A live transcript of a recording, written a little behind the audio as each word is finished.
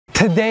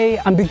Today,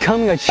 I'm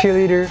becoming a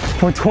cheerleader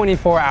for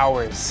 24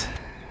 hours.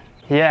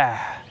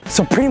 Yeah.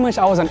 So pretty much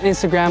I was on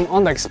Instagram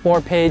on the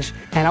Explore page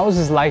and I was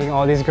just liking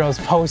all these girls'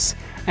 posts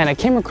and I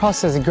came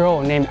across this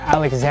girl named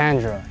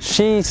Alexandra.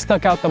 She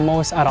stuck out the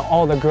most out of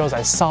all the girls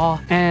I saw,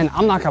 and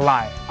I'm not gonna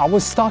lie, I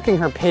was stalking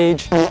her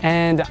page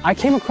and I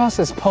came across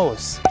this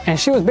post and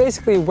she was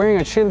basically wearing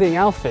a cheerleading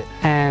outfit,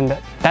 and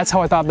that's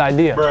how I thought of the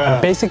idea.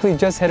 I basically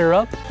just hit her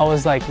up. I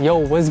was like, yo,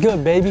 what's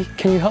good, baby?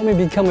 Can you help me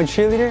become a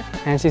cheerleader?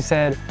 And she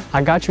said,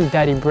 I got you,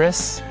 Daddy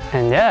Bhriss.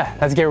 And yeah,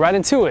 let's get right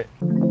into it.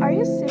 Are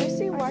you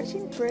seriously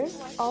watching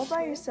Bhriss all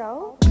by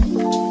yourself?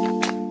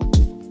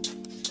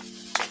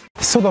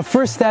 So the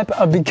first step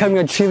of becoming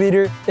a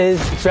cheerleader is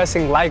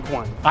dressing like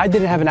one. I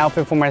didn't have an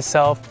outfit for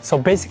myself, so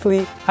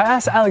basically I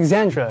asked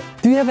Alexandra,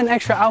 do you have an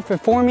extra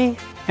outfit for me?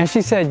 And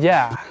she said,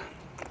 yeah.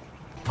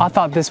 I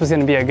thought this was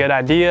gonna be a good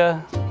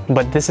idea,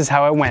 but this is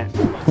how it went.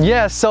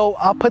 Yeah, so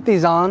I'll put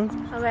these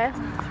on. Okay.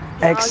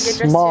 X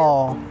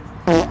small.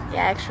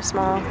 Yeah, extra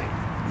small.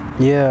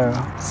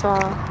 Yeah.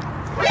 Small.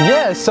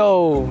 Yeah,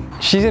 so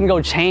she's gonna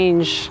go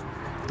change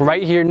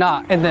right here,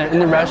 not in the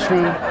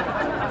restroom.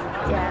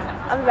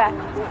 Yeah, I'll be back.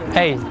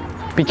 Hey,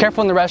 be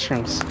careful in the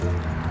restrooms.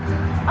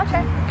 I'll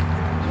check.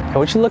 Hey,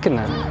 what you looking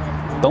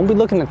at? Don't be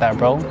looking at that,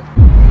 bro.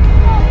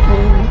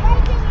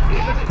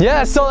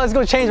 Yeah, so let's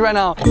go change right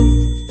now.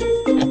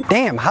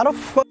 Damn, how the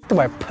fuck do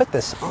I put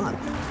this on?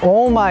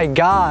 Oh my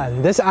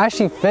god, this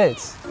actually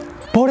fits.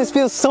 Bro, this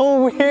feels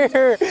so weird.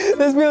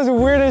 This feels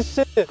weird as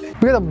shit.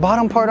 We got the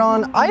bottom part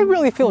on. I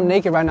really feel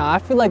naked right now. I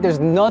feel like there's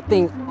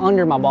nothing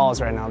under my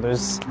balls right now.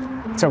 It's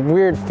a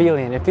weird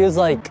feeling. It feels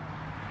like,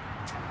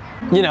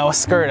 you know, a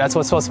skirt, that's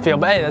what it's supposed to feel.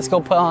 But hey, let's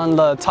go put on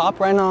the top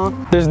right now.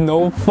 There's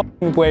no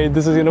fucking way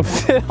this is gonna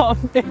fit on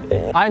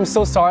me. I'm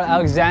so sorry,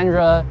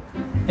 Alexandra,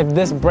 if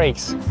this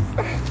breaks.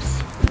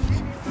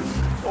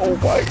 Oh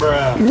my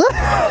god.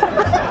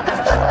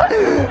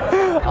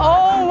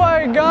 Oh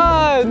my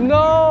god,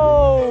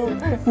 no!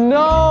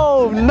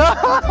 No, no!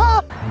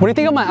 What do you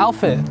think of my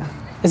outfit?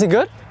 Is it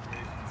good?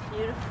 It's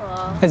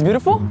beautiful. It's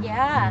beautiful?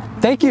 Yeah.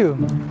 Thank you.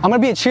 I'm gonna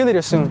be a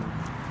cheerleader soon.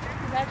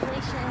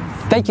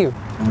 Congratulations. Thank you.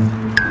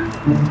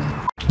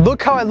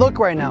 Look how I look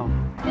right now.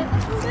 You're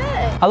looking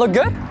good. I look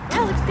good?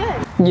 Yeah, it looks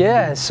good.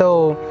 Yeah,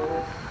 so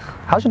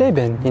how's your day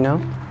been, you know?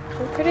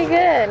 Pretty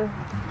good.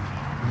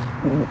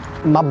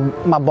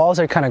 My balls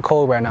are kind of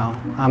cold right now.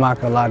 I'm not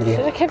gonna lie to you.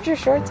 Should have kept your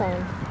shorts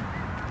on.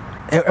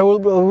 It will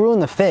ruin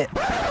the fit.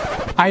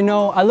 I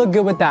know I look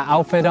good with that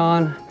outfit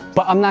on,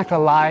 but I'm not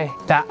gonna lie,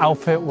 that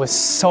outfit was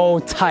so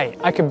tight.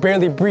 I could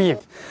barely breathe.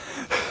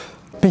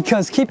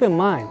 Because keep in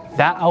mind,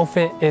 that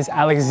outfit is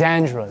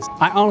Alexandra's.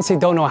 I honestly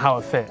don't know how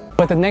it fit.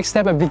 But the next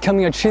step of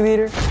becoming a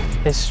cheerleader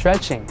is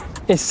stretching.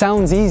 It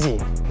sounds easy,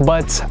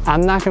 but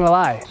I'm not gonna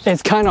lie,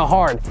 it's kind of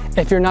hard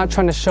if you're not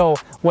trying to show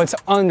what's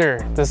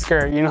under the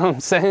skirt, you know what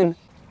I'm saying?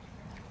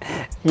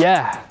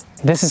 Yeah,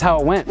 this is how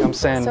it went, I'm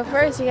saying. So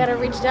first, you gotta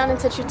reach down and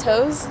touch your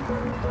toes.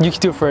 You can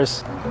do it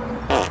first.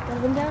 All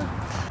the way down.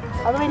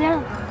 All the way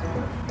down.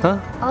 Huh?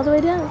 All the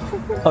way down.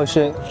 Oh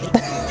shit.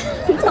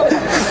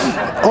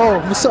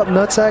 Oh, what's up,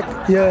 nutsack?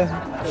 Yeah.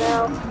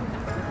 Now,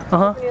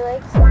 Uh-huh. your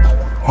legs.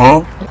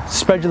 Huh?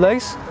 Spread your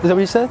legs? Is that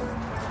what you said?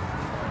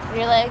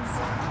 Your legs.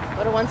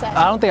 Go to one side.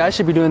 I don't think I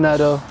should be doing that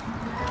though.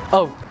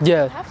 Oh,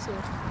 yeah. You have to.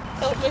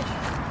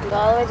 Go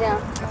all the way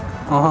down.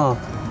 Uh-huh.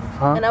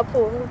 And now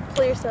pull.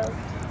 Pull yourself.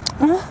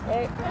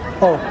 There.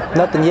 Oh,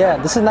 nothing. Yeah,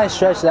 this is a nice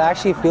stretch. I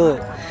actually feel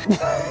it.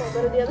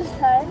 Go to the other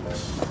side.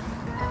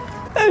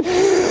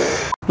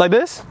 Like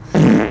this?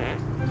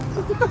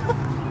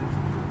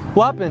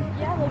 What happened?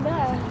 Yeah, like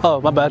that.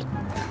 Oh, my bad.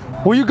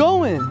 Where you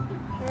going?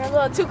 You're a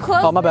little too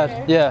close. Oh, my there.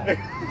 bad. Yeah.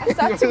 That's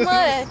not too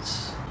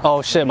much.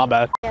 Oh shit, my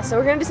bad. Yeah, so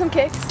we're gonna do some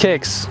kicks.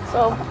 Kicks.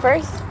 So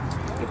first,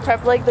 you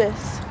prep like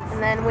this.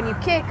 And then when you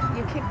kick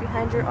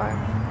behind your arm.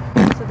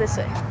 So this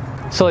way.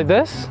 So like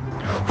this?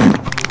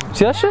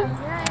 See that shit?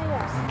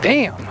 Yeah.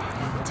 Damn.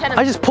 10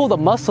 I just pulled a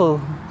muscle.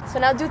 So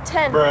now do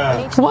 10 on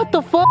each What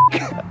the fuck?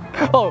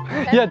 Oh,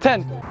 yeah,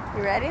 10.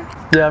 You ready?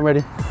 Yeah, I'm ready.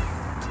 You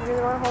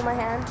really wanna hold my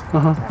hand?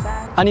 Uh-huh. Not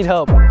bad. I need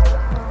help.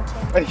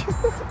 Oh, okay.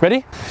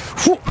 Ready?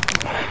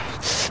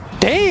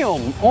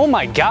 Damn! Oh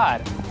my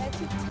god.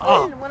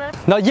 Oh.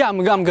 No, yeah,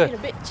 I'm good. You're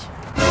a bitch.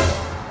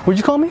 What'd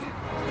you call me?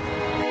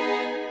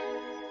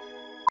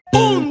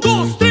 1,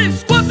 2, 3,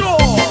 4.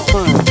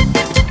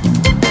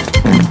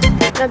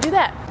 Now do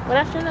that, one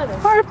after another. I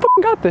already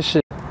fucking got this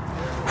shit.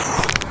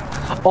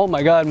 Oh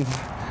my god.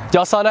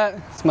 Y'all saw that?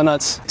 It's my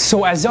nuts.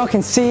 So as y'all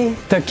can see,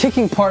 the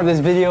kicking part of this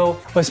video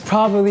was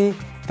probably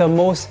the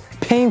most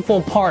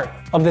painful part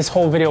of this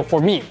whole video for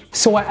me.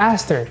 So I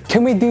asked her,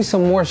 can we do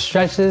some more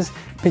stretches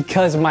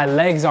because my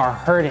legs are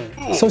hurting?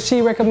 So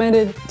she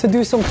recommended to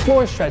do some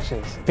floor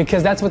stretches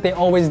because that's what they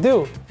always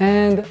do.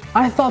 And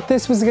I thought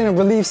this was gonna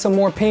relieve some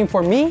more pain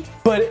for me,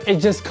 but it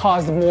just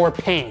caused more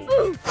pain.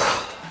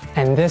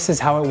 And this is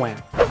how it went.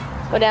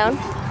 Go down.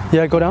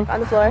 Yeah, go down. On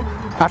the floor.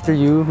 After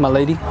you, my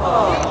lady.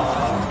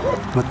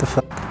 What the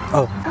fuck?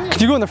 Oh,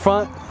 could you go in the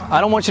front?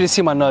 I don't want you to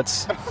see my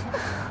nuts.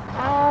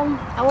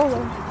 I won't go.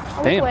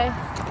 I'll Damn. look away.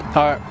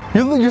 All right.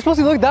 You're supposed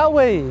to look that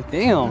way.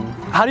 Damn.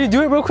 How do you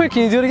do it real quick?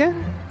 Can you do it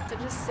again? So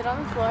just sit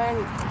on the floor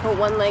and put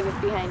one leg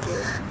behind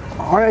you.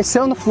 All right,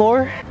 sit on the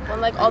floor.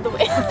 One leg all the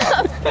way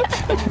up.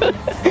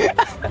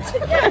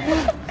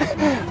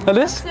 Like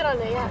this? Sit on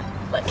there, yeah.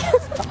 Like.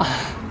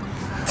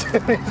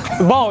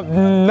 Bro,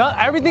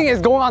 everything is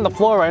going on the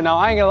floor right now.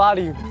 I ain't gonna lie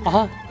to you.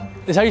 Uh-huh.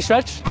 Is how you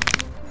stretch?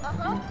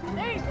 Uh-huh.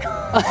 There you go.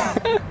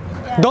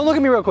 Yeah. Don't look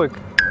at me real quick.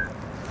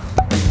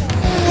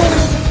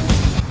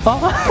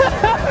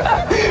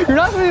 You're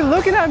not really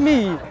looking at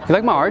me. You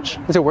like my arch?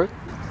 Does it work?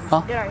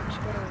 Huh? Good arch,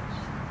 good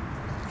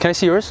arch. Can I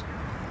see yours?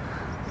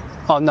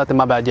 Oh, nothing,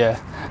 my bad, yeah.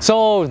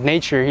 So,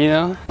 nature, you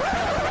know?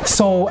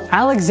 So,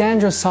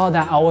 Alexandra saw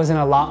that I was in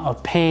a lot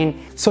of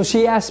pain, so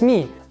she asked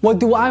me, what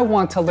do I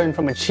want to learn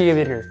from a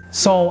cheerleader?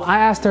 So, I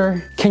asked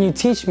her, can you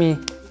teach me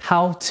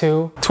how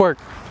to twerk?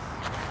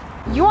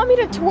 You want me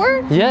to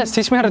twerk? Yes,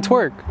 teach me how to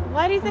twerk.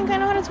 Why do you think I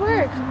know how to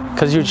twerk?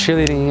 Because you're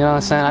cheerleading, you know what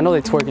I'm saying? I know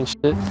they twerk and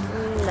shit.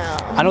 No.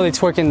 I know they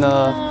twerk in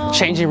the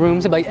changing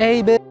rooms. They're like,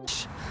 hey,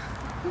 bitch.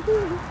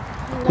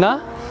 Nah?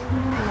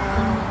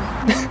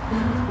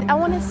 I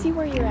want to see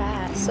where you're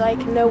at so I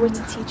can know what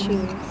to teach you.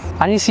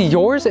 I need to see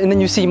yours, and then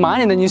you see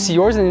mine, and then you see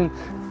yours, and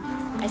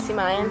then... I see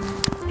mine.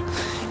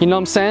 You know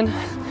what I'm saying?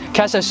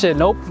 Catch that shit.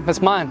 Nope, that's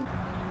mine.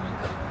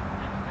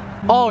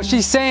 Oh,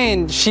 she's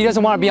saying she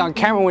doesn't want to be on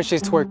camera when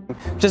she's twerking.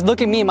 Just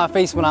look at me in my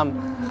face when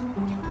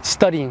I'm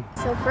studying.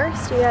 So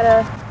first you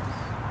gotta...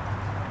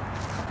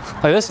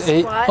 Like this?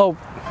 Squat. Oh.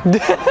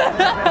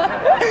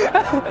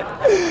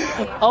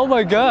 Oh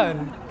my god.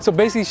 So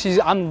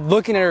basically I'm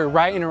looking at her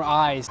right in her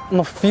eyes. I'm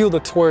gonna feel the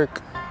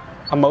twerk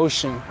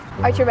emotion.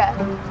 Arch your back.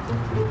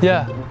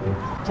 Yeah.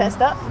 Chest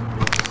up.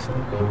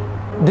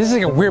 This is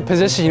like a weird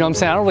position, you know what I'm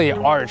saying? I don't really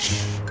arch.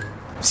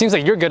 Seems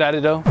like you're good at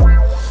it though.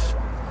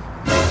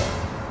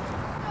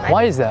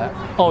 Why is that?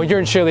 Oh, you're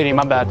in cheerleading,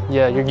 my bad.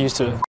 Yeah, you're used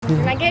to it.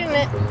 You're not getting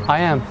it. I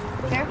am.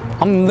 Here.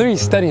 I'm literally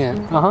studying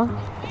it. Uh-huh.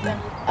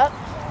 Up.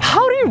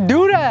 How do you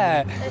do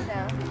that? And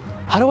down.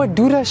 How do I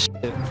do that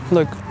shit?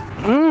 Look.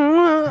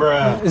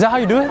 Bruh. Is that how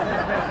you do it?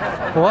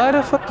 Why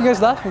the fuck are you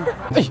guys laughing?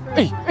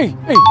 Hey.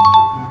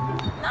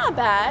 Not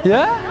bad.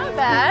 Yeah? Not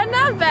bad,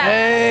 not bad.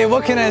 Hey,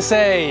 what can I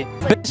say?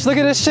 Bitch, look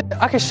at this shit.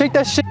 I can shake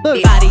that shit.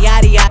 Look.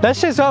 That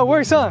shit's how it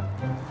works, huh?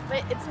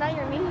 But it's not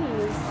your knees.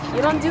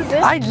 You don't do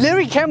this. I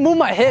literally can't move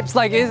my hips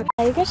like it's...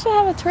 You guys should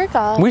have a twerk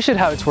off. We should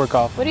have a twerk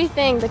off. What do you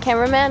think? The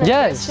cameraman and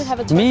Yes. Bhriss should have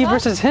a twerk Me off?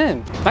 versus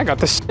him. I got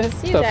this shit.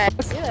 See The that.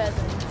 fuck? See that.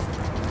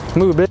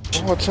 Move,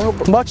 bitch. Watch out,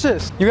 bro. Watch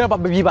this. You gotta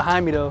be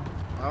behind me though.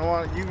 I don't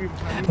want you to be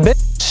behind me.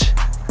 Bitch.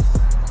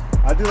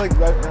 I do like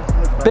right.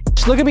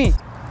 Bitch, look at me.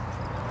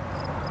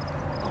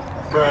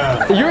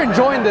 Bruh. You're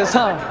enjoying this,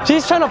 huh?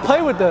 She's trying to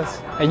play with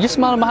us. And you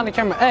smiling behind the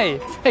camera. Hey,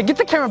 get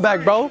the camera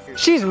back, bro.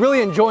 She's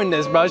really enjoying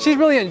this, bro. She's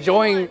really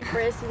enjoying.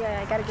 Bhriss,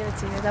 yeah, I gotta give it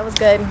to you. That was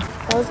good.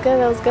 That was good,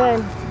 that was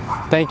good.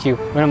 Thank you. You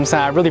know what I'm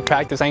saying? I really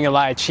practice. I ain't gonna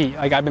lie, I cheat.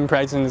 Like, I've been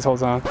practicing this whole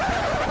time.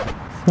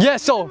 Yeah,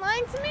 so.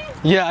 Lying to me?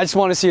 Yeah, I just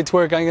want to see it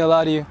twerk. I ain't gonna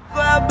lie to you.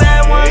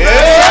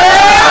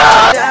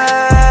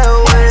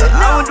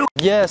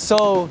 Yeah,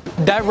 so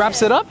that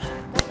wraps it up.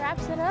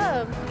 Wraps it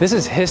up. This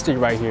is history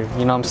right here.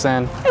 You know what I'm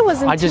saying? It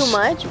wasn't too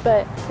much,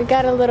 but we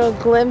got a little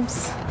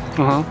glimpse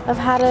of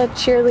how to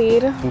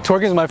cheerlead.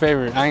 Twerking is my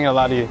favorite. I ain't gonna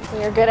lie to you.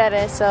 You're good at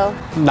it, so.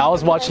 And I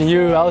was watching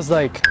you. I was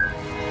like,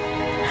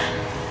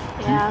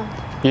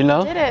 Yeah. you know?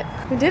 We did it.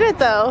 We did it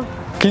though.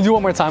 Can you do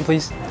one more time,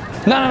 please?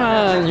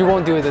 No. You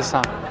won't do it this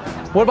time.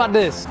 What about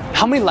this?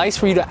 How many likes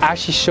for you to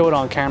actually show it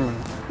on camera?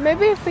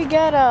 Maybe if we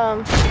get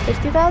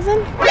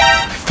 50,000?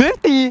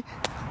 50?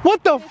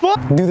 What the fuck?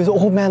 Dude, this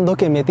old man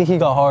look at me. I think he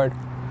got hard.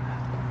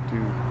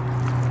 Dude,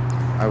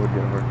 I would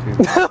get hurt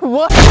too.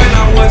 What? When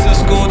I was in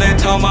school, they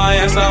told my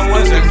ass I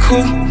wasn't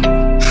cool.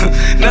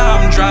 Now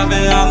I'm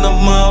driving, I'm the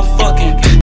motherfucking